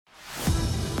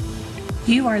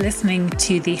You are listening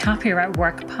to the Happier at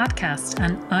Work podcast,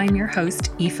 and I'm your host,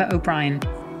 Aoife O'Brien.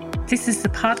 This is the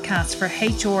podcast for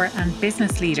HR and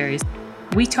business leaders.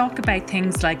 We talk about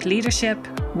things like leadership,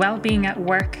 well-being at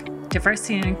work,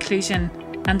 diversity and inclusion,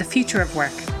 and the future of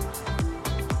work.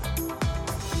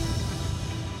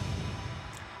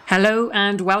 Hello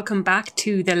and welcome back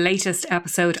to the latest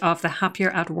episode of the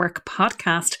Happier at Work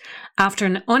podcast after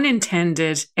an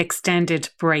unintended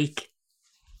extended break.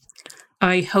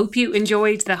 I hope you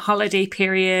enjoyed the holiday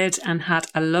period and had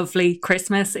a lovely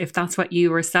Christmas if that's what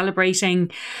you were celebrating.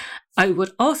 I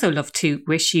would also love to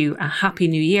wish you a happy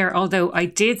new year, although I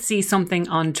did see something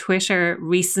on Twitter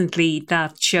recently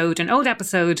that showed an old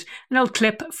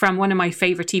clip from one of my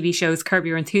favourite TV shows, Curb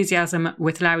Your Enthusiasm,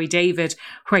 with Larry David,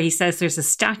 where he says there's a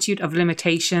statute of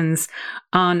limitations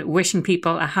on wishing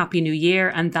people a happy new year,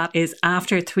 and that is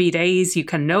after 3 days. You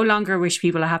can no longer wish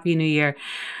people a happy new year.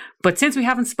 But since we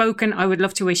haven't spoken, I would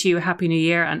love to wish you a happy new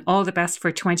year and all the best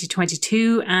for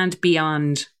 2022 and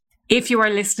beyond. If you are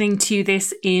listening to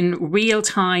this in real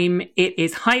time, it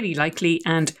is highly likely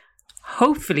and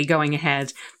hopefully going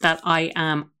ahead that I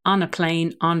am on a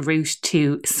plane en route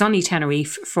to sunny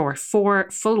Tenerife for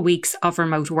 4 full weeks of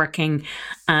remote working,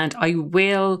 and I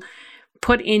will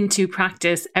put into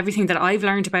practice everything that I've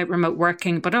learned about remote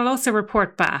working, but I'll also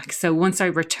report back. So once I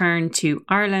return to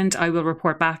Ireland, I will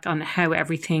report back on how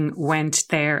everything went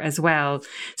there as well.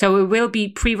 So we will be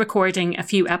pre-recording a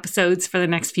few episodes for the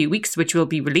next few weeks, which will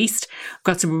be released. I've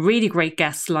got some really great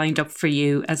guests lined up for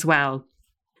you as well.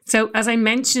 So as I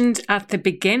mentioned at the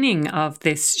beginning of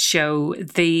this show,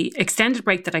 the extended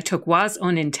break that I took was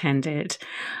unintended.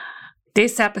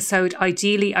 This episode,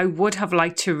 ideally, I would have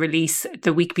liked to release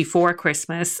the week before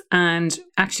Christmas. And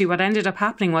actually what ended up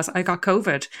happening was I got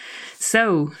COVID.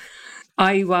 So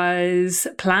I was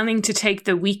planning to take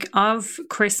the week of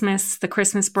Christmas, the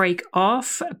Christmas break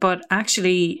off. But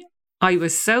actually, I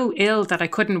was so ill that I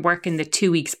couldn't work in the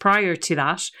 2 weeks prior to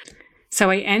that. So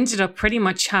I ended up pretty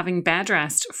much having bed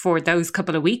rest for those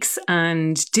couple of weeks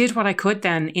and did what I could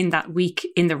then in that week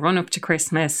in the run up to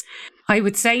Christmas. I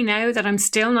would say now that I'm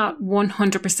still not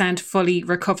 100% fully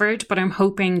recovered, but I'm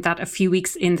hoping that a few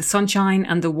weeks in the sunshine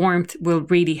and the warmth will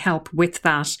really help with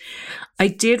that. I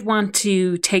did want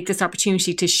to take this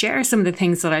opportunity to share some of the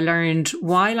things that I learned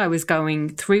while I was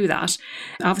going through that.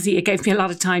 Obviously, it gave me a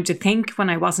lot of time to think when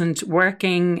I wasn't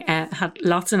working, had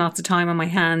lots and lots of time on my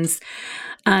hands.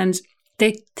 And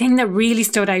the thing that really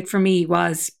stood out for me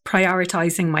was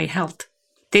prioritizing my health.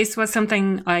 This was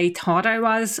something I thought I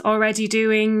was already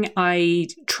doing. I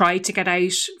tried to get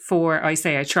out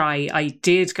I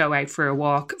did go out for a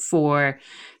walk for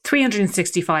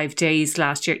 365 days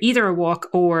last year, either a walk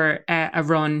or a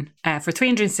run for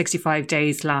 365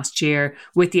 days last year,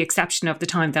 with the exception of the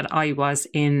time that I was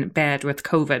in bed with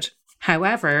COVID.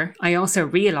 However, I also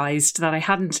realized that I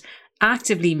hadn't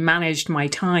actively managed my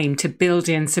time to build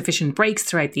in sufficient breaks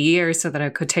throughout the year so that I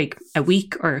could take a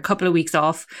week or a couple of weeks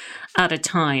off at a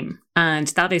time. And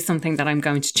that is something that I'm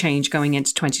going to change going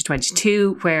into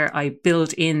 2022, where I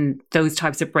build in those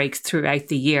types of breaks throughout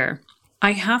the year.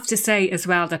 I have to say as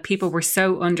well that people were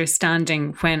so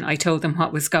understanding when I told them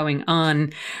what was going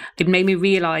on. It made me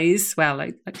realize, well,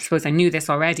 I suppose I knew this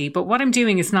already, but what I'm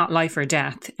doing is not life or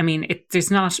death. I mean,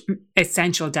 there's not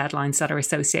essential deadlines that are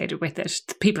associated with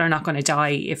it. People are not going to die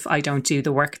if I don't do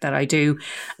the work that I do.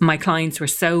 My clients were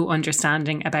so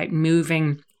understanding about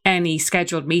moving any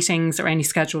scheduled meetings or any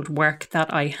scheduled work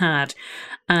that I had.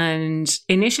 And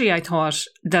initially I thought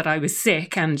that I was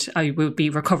sick and I would be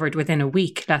recovered within a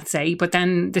week, let's say. But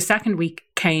then the second week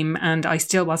came and I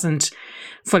still wasn't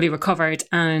fully recovered.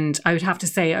 And I would have to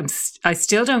say I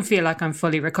still don't feel like I'm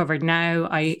fully recovered now.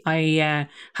 I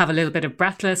have a little bit of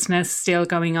breathlessness still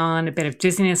going on, a bit of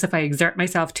dizziness if I exert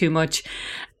myself too much.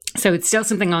 So it's still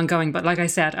something ongoing. But like I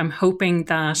said, I'm hoping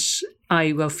that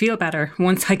I will feel better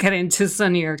once I get into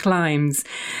sunnier climes.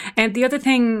 And the other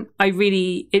thing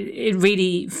it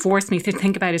really forced me to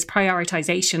think about is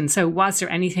prioritization. So was there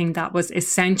anything that was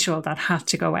essential that had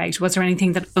to go out? Was there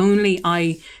anything that only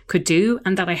I could do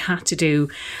and that I had to do?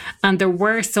 And there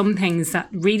were some things that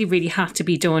really, really had to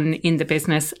be done in the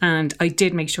business, and I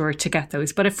did make sure to get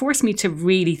those. But it forced me to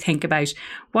really think about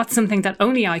what's something that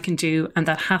only I can do and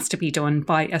that has to be done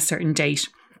by a certain date.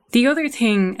 The other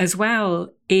thing as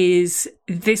well is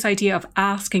this idea of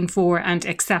asking for and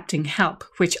accepting help,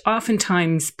 which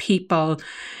oftentimes people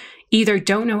either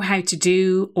don't know how to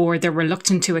do, or they're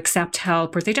reluctant to accept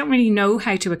help, or they don't really know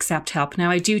how to accept help.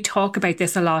 Now, I do talk about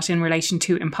this a lot in relation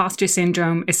to imposter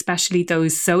syndrome, especially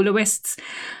those soloists,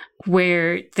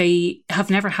 where they have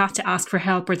never had to ask for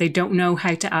help, or they don't know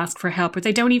how to ask for help, or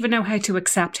they don't even know how to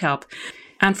accept help.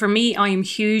 And for me, I am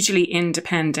hugely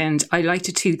independent. I like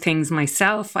to do things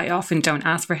myself. I often don't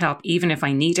ask for help, even if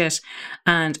I need it.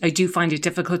 And I do find it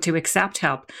difficult to accept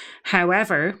help.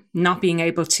 However, not being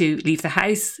able to leave the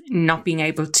house, not being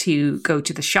able to go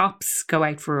to the shops, go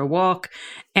out for a walk,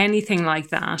 anything like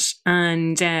that.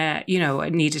 And, I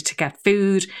needed to get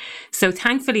food. So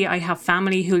thankfully, I have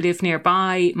family who live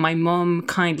nearby. My mum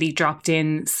kindly dropped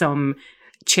in some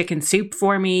chicken soup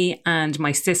for me, and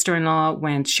my sister-in-law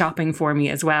went shopping for me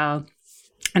as well,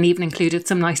 and even included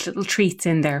some nice little treats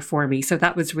in there for me. So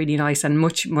that was really nice and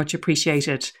much, much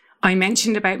appreciated. I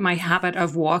mentioned about my habit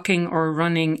of walking or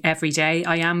running every day.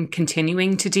 I am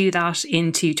continuing to do that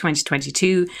into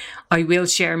 2022. I will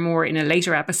share more in a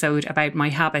later episode about my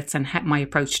habits and my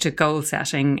approach to goal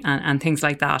setting and things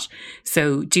like that.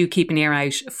 So do keep an ear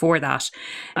out for that.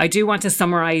 I do want to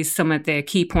summarize some of the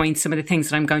key points, some of the things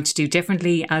that I'm going to do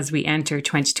differently as we enter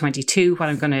 2022, what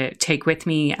I'm going to take with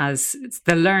me as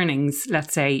the learnings,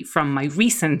 let's say, from my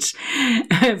recent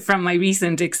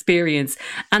experience.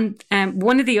 And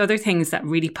one of the other things that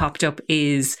really popped up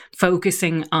is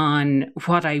focusing on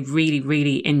what I really,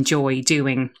 really enjoy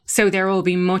doing. So there will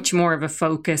be much more of a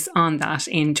focus on that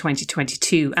in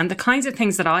 2022. And the kinds of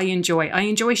things that I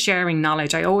enjoy sharing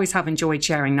knowledge. I always have enjoyed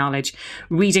sharing knowledge,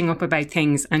 reading up about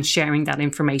things and sharing that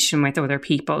information with other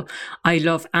people. I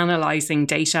love analysing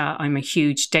data. I'm a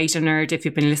huge data nerd. If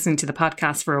you've been listening to the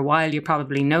podcast for a while, you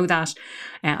probably know that.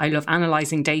 I love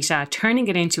analysing data, turning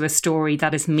it into a story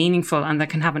that is meaningful and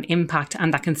that can have an impact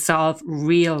and that can solve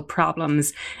real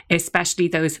problems, especially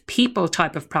those people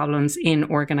type of problems in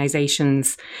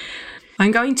organisations.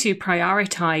 I'm going to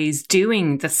prioritize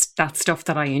doing that stuff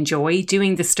that I enjoy,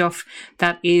 doing the stuff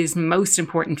that is most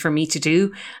important for me to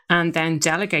do, and then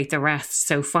delegate the rest.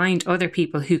 So find other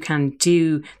people who can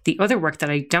do the other work that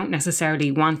I don't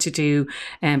necessarily want to do,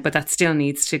 but that still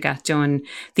needs to get done.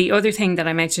 The other thing that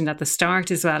I mentioned at the start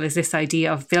as well is this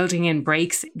idea of building in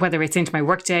breaks, whether it's into my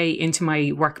work day, into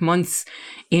my work months,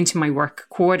 into my work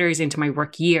quarters, into my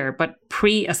work year, but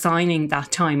pre-assigning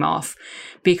that time off.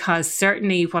 Because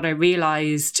certainly what I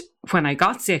realized when I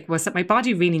got sick was that my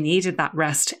body really needed that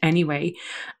rest anyway.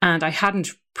 And I hadn't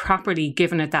properly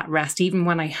given it that rest. Even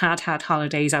when I had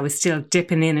holidays, I was still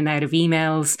dipping in and out of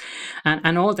emails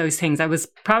and all those things. I was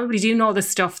probably doing all the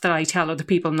stuff that I tell other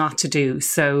people not to do.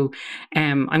 So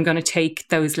I'm going to take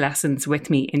those lessons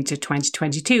with me into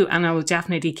 2022, and I will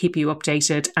definitely keep you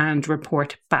updated and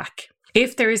report back.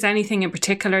 If there is anything in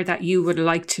particular that you would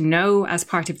like to know as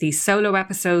part of these solo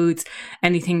episodes,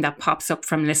 anything that pops up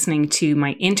from listening to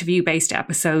my interview-based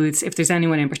episodes, if there's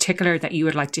anyone in particular that you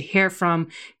would like to hear from,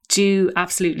 do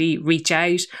absolutely reach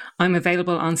out. I'm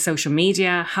available on social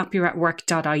media.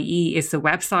 happieratwork.ie is the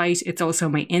website. It's also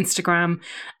my Instagram.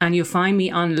 And you'll find me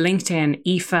on LinkedIn,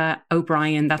 Aoife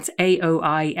O'Brien. That's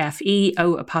AOIFE,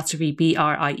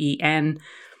 O''Brien.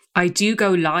 I do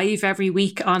go live every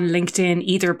week on LinkedIn,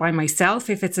 either by myself,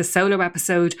 if it's a solo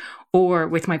episode, or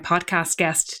with my podcast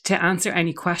guest to answer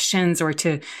any questions or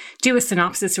to do a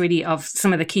synopsis really of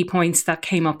some of the key points that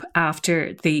came up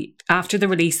after the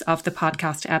release of the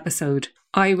podcast episode.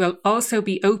 I will also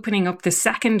be opening up the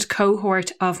second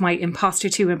cohort of my Imposter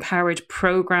to Empowered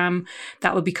program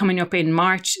that will be coming up in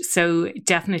March. So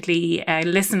definitely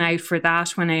listen out for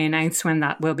that when I announce when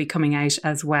that will be coming out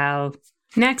as well.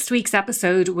 Next week's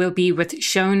episode will be with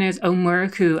Seanad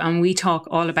O'Murku, and we talk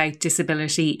all about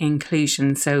disability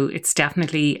inclusion. So it's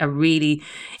definitely a really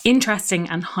interesting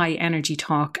and high energy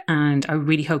talk, and I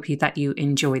really hope that you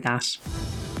enjoy that.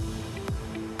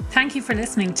 Thank you for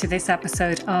listening to this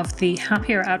episode of the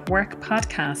Happier at Work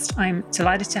podcast. I'm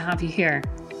delighted to have you here.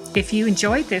 If you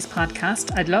enjoyed this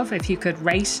podcast, I'd love if you could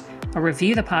rate or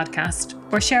review the podcast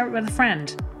or share it with a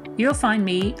friend. You'll find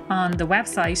me on the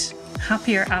website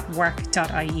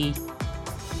happieratwork.ie.